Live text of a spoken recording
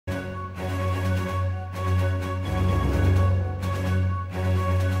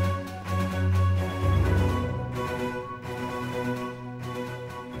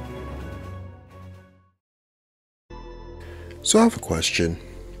So I have a question.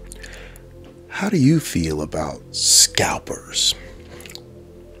 How do you feel about scalpers?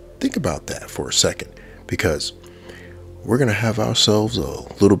 Think about that for a second, because we're going to have ourselves a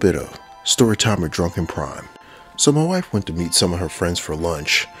little bit of story time with Drunken Prime. So my wife went to meet some of her friends for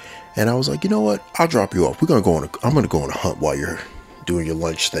lunch, and I was like, you know what? I'll drop you off. I'm going to go on a hunt while you're doing your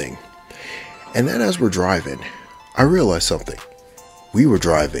lunch thing. And then as we're driving, I realized something. We were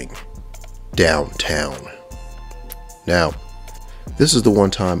driving downtown. Now, this is the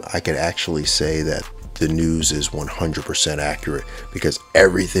one time I can actually say that the news is 100% accurate, because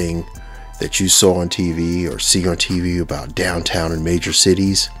everything that you saw on TV or see on TV about downtown and major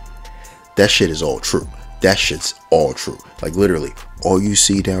cities, that shit is all true. That shit's all true. Like literally, all you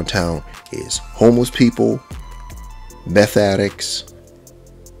see downtown is homeless people, meth addicts,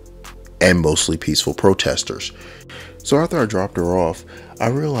 and mostly peaceful protesters. So after I dropped her off, I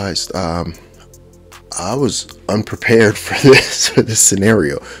realized I was unprepared for this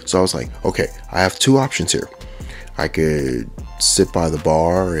scenario. So I was like, okay, I have two options here. I could sit by the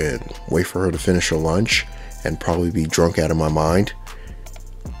bar and wait for her to finish her lunch and probably be drunk out of my mind,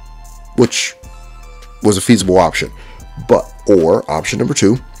 which was a feasible option. Or option number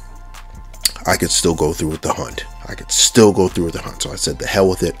two, I could still go through with the hunt. So I said, the hell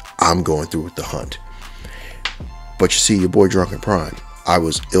with it. I'm going through with the hunt. But you see, your boy Drunken Prime, I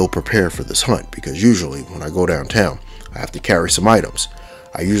was ill prepared for this hunt, because usually when I go downtown, I have to carry some items.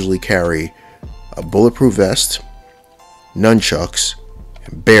 I usually carry a bulletproof vest, nunchucks,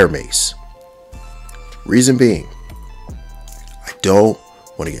 and bear mace. Reason being, I don't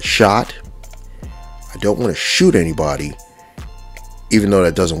want to get shot. I don't want to shoot anybody, even though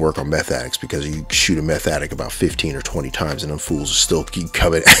that doesn't work on meth addicts, because you shoot a meth addict about 15 or 20 times and them fools will still keep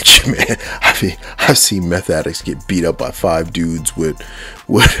coming at you, man. I mean, I've seen meth addicts get beat up by 5 dudes with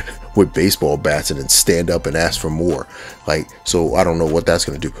baseball bats and then stand up and ask for more. Like, so I don't know what that's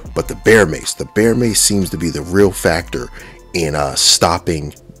going to do. But the bear mace seems to be the real factor in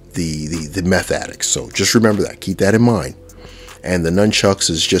stopping the meth addicts. So just remember that. Keep that in mind. And the nunchucks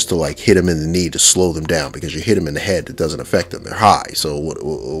is just to like hit them in the knee to slow them down, because you hit them in the head, it doesn't affect them. They're high. So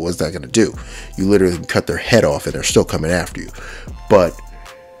what's that going to do? You literally can cut their head off and they're still coming after you. But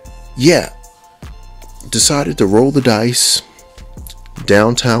yeah, decided to roll the dice.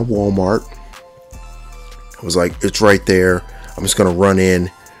 Downtown Walmart. I was like, it's right there. I'm just going to run in.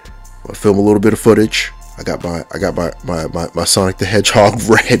 I'll film a little bit of footage. I got my Sonic the Hedgehog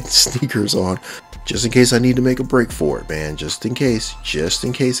red sneakers on, just in case I need to make a break for it, man. Just in case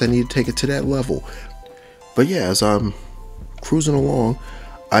I need to take it to that level. But yeah, as I'm cruising along,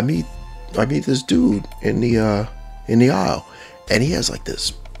 I meet this dude in the aisle, and he has like this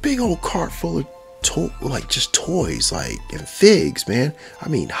big old cart full of toys, like, and figs, man. I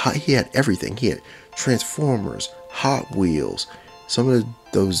mean, he had everything. He had Transformers, Hot Wheels, some of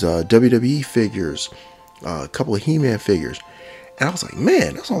those WWE figures, a couple of He-Man figures. And I was like,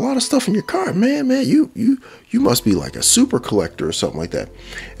 man, that's a lot of stuff in your cart, man. You must be like a super collector or something like that.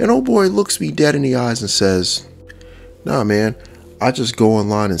 And old boy looks me dead in the eyes and says, nah, man, I just go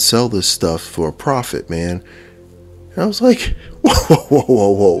online and sell this stuff for a profit, man. And I was like,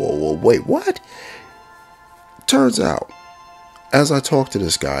 whoa, wait, what? Turns out, as I talked to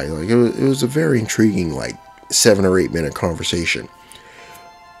this guy, like it was a very intriguing, like 7 or 8 minute conversation.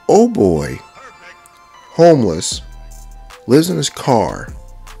 Old boy, homeless, lives in his car,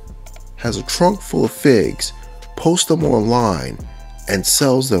 has a trunk full of figs, posts them online, and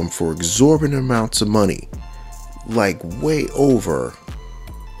sells them for exorbitant amounts of money, like way over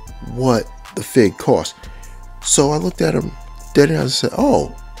what the fig cost. So I looked at him dead in the eyes and said,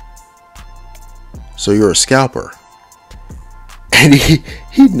 oh, so you're a scalper? And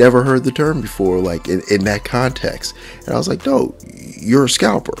he'd never heard the term before, like in that context. And I was like, no, you're a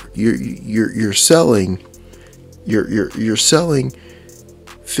scalper. You're selling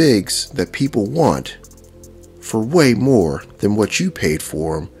figs that people want for way more than what you paid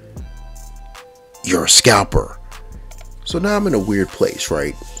for them. You're a scalper. So now I'm in a weird place,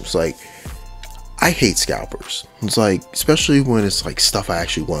 right? It's like, I hate scalpers. It's like, especially when it's like stuff I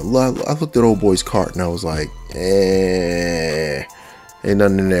actually want. I looked at old boy's cart and I was like, ain't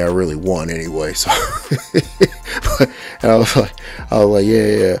nothing in there I really want anyway. So, and I was like,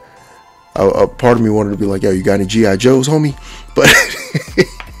 yeah. Part of me wanted to be like, yo, you got any G.I. Joes, homie?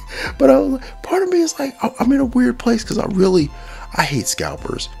 But I was like, part of me is like, I'm in a weird place, because I hate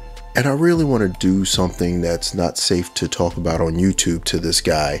scalpers. And I really want to do something that's not safe to talk about on YouTube to this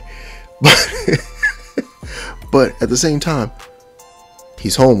guy. But at the same time,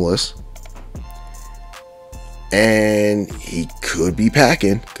 he's homeless. And he could be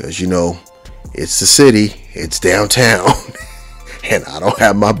packing, because, you know, it's the city. It's downtown. and I don't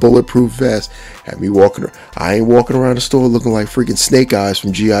have my bulletproof vest. Had me walking. I ain't walking around the store looking like freaking Snake Eyes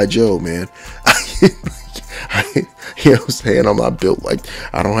from G.I. Joe, man. You know what I'm saying? I'm not built like,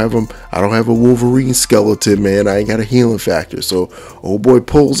 I don't have a Wolverine skeleton, man. I ain't got a healing factor. So old boy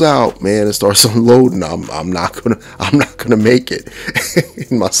pulls out, man, and starts unloading. I'm not gonna make it.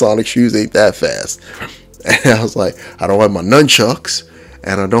 My Sonic shoes ain't that fast. And I was like, I don't have my nunchucks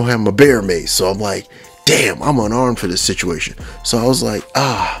and I don't have my bear mace. So I'm like, damn, I'm unarmed for this situation. So I was like,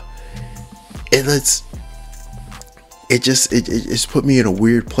 it just put me in a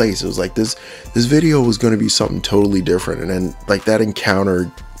weird place. It was like this video was going to be something totally different, and then like that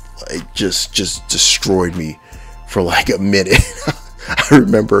encounter, it just destroyed me for like a minute. I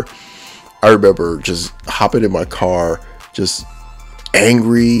remember just hopping in my car, just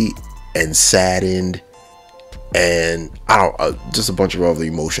angry and saddened, and just a bunch of other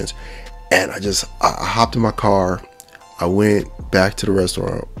emotions. And I hopped in my car. I went back to the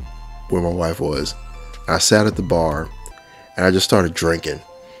restaurant where my wife was. I sat at the bar and I just started drinking,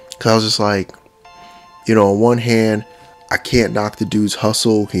 because I was just like, you know, on one hand, I can't knock the dude's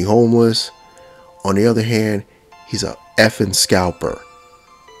hustle. He homeless. On the other hand, he's a effing scalper.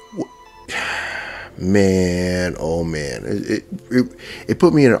 Man, oh man, it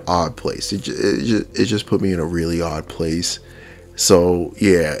put me in an odd place. It just put me in a really odd place. So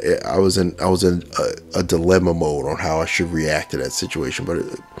yeah, I was in a dilemma mode on how I should react to that situation. But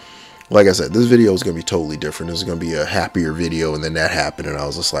like I said, this video is going to be totally different. This is going to be a happier video, and then that happened, and I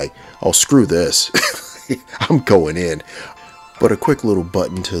was just like, oh, screw this. I'm going in. But a quick little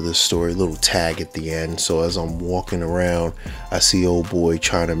button to this story, a little tag at the end. So as I'm walking around, I see old boy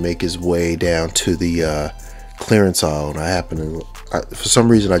trying to make his way down to the clearance aisle, and for some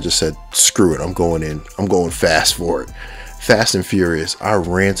reason I just said, screw it, I'm going in. I'm going fast for it. Fast and furious. I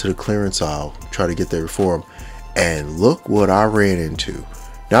ran to the clearance aisle, try to get there before him, and look what I ran into.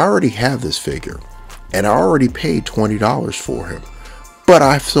 Now I already have this figure, and I already paid $20 for him, but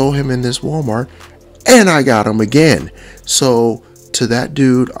I saw him in this Walmart, and I got him again. So to that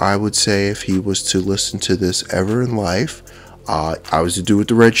dude, I would say, if he was to listen to this ever in life, I was the dude with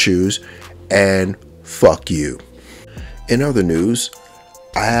the red shoes, and fuck you. In other news,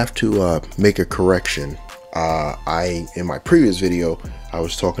 I have to make a correction. In my previous video, I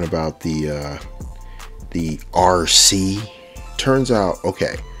was talking about the RC. Turns out,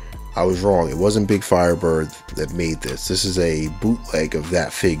 okay, I was wrong. It wasn't Big Firebird that made this. This is a bootleg of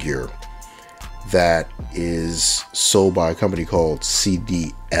that figure that is sold by a company called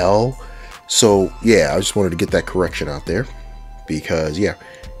CDL. So yeah, I just wanted to get that correction out there, because yeah,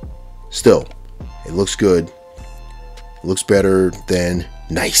 still, it looks good. It looks better than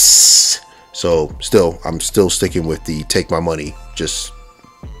nice. So still, I'm still sticking with the take my money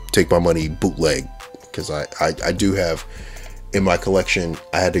bootleg, because I do have in my collection,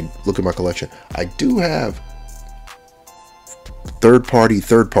 I had to look at my collection, I do have third party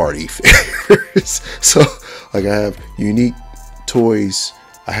figures. So like, I have Unique Toys,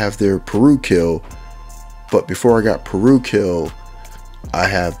 I have their Peru Kill, but before I got Peru Kill, I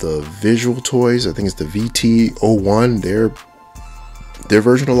have the Visual Toys. I think it's the VT01, their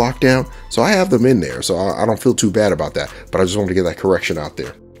version of Lockdown. So I have them in there, so I don't feel too bad about that, but I just wanted to get that correction out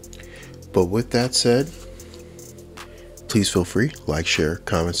there. But with that said, please feel free, like, share,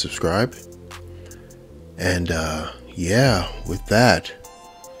 comment, subscribe. And yeah, with that,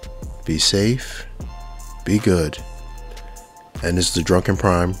 be safe, be good. And this is the Drunken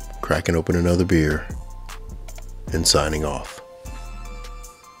Prime, cracking open another beer and signing off.